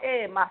 God.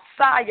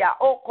 Messiah,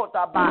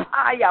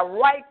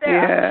 right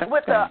there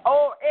with the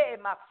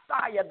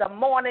Messiah, the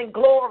morning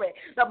glory,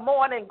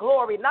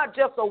 not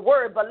just a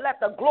word, but let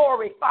the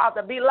glory,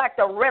 Father, be like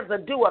the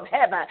residue of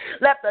heaven.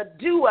 Let the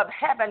dew of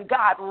heaven,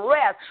 God,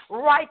 rest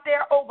right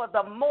there over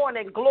the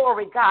morning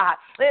glory, God,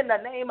 in the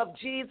name of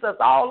Jesus,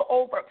 all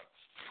over.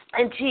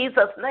 In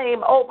Jesus'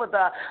 name, over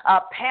the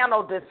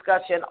panel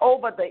discussion,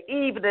 over the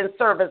evening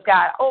service,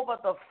 God, over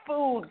the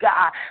food,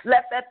 God.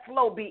 Let that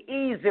flow be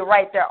easy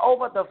right there.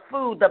 Over the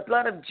food, the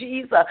blood of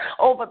Jesus,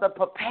 over the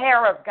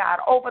preparers, God,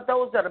 over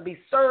those that will be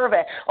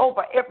serving,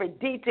 over every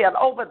detail,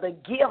 over the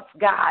gifts,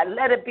 God.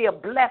 Let it be a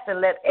blessing.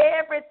 Let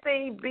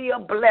everything be a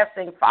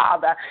blessing,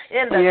 Father,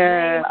 in the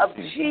name of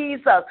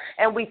Jesus.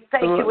 And we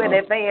thank you in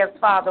advance,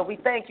 Father. We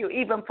thank you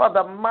even for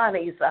the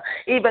monies,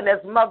 even as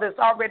mothers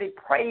already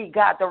prayed,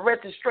 God, the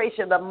registration,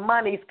 the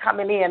money's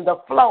coming in, the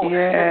flow, and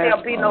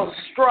there'll be no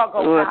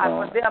struggle, God,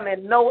 for them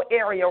in no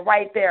area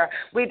right there.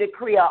 We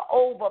decree an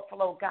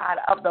overflow, God,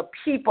 of the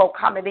people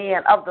coming in,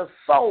 of the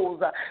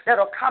souls that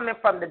are coming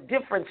from the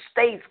different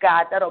states,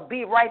 God, that'll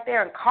be right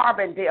there in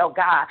Carbondale,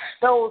 God.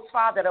 Those,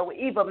 Father, that will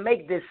even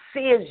make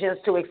decisions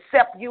to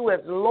accept you as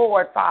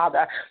Lord,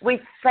 Father.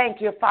 We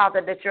thank you,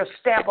 Father, that your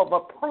stamp of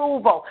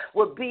approval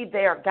will be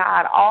there,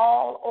 God,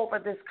 all over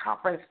this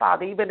conference,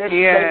 Father, even as you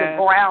lay the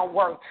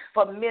groundwork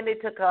for many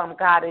to come,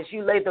 God. God, as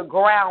you lay the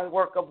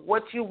groundwork of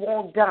what you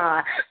want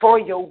done for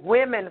your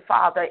women,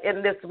 Father,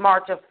 in this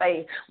march of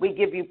faith. We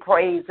give you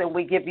praise and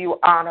we give you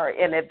honor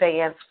in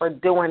advance for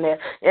doing it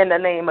in the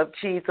name of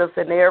Jesus.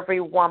 And every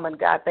woman,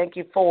 God, thank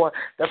you for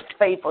the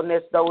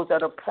faithfulness, those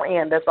that are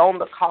praying, that's on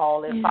the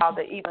call. And,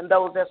 Father, even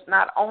those that's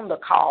not on the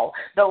call,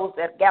 those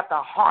that got the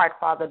heart,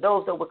 Father,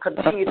 those that will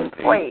continue to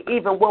pray,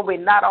 even when we're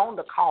not on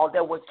the call,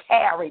 that will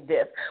carry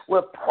this.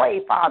 We'll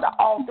pray, Father,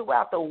 all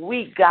throughout the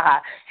week,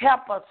 God.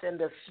 Help us in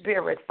the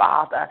spirit,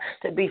 Father,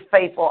 to be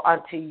faithful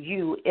unto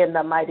you in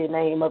the mighty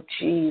name of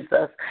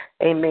Jesus.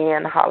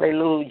 Amen.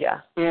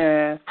 Hallelujah.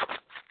 Yeah.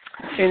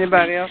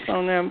 Anybody else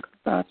on them,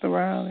 Dr.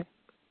 Riley?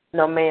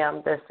 No,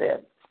 ma'am. That's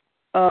it.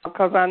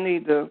 Because I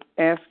need to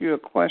ask you a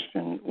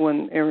question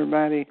when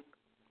everybody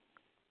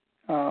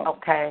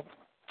okay.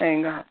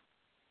 hang up.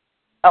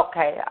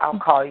 Okay, I'll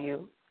call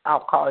you.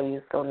 I'll call you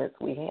as soon as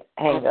we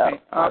hang up.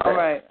 All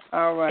right.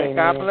 Amen.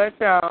 God bless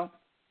y'all.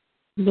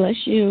 Bless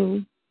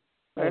you.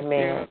 Bless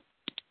Amen. you.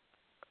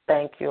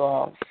 Thank you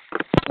all.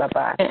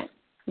 Bye-bye.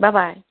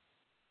 Bye-bye.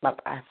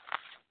 Bye-bye.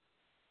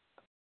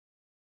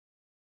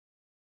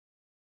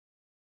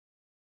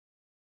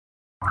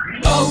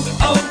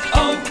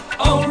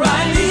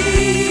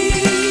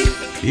 O'Reilly.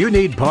 You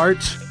need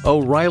parts?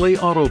 O'Reilly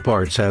Auto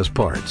Parts has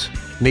parts.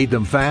 Need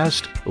them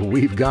fast?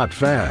 We've got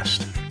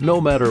fast.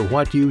 No matter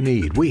what you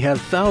need, we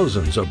have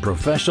thousands of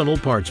professional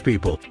parts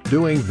people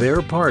doing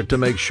their part to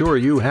make sure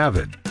you have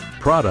it.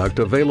 Product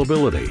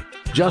availability.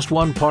 Just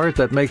one part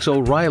that makes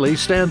O'Reilly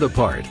stand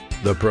apart.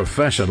 The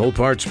professional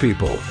parts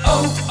people.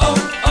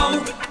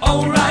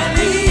 O'Reilly.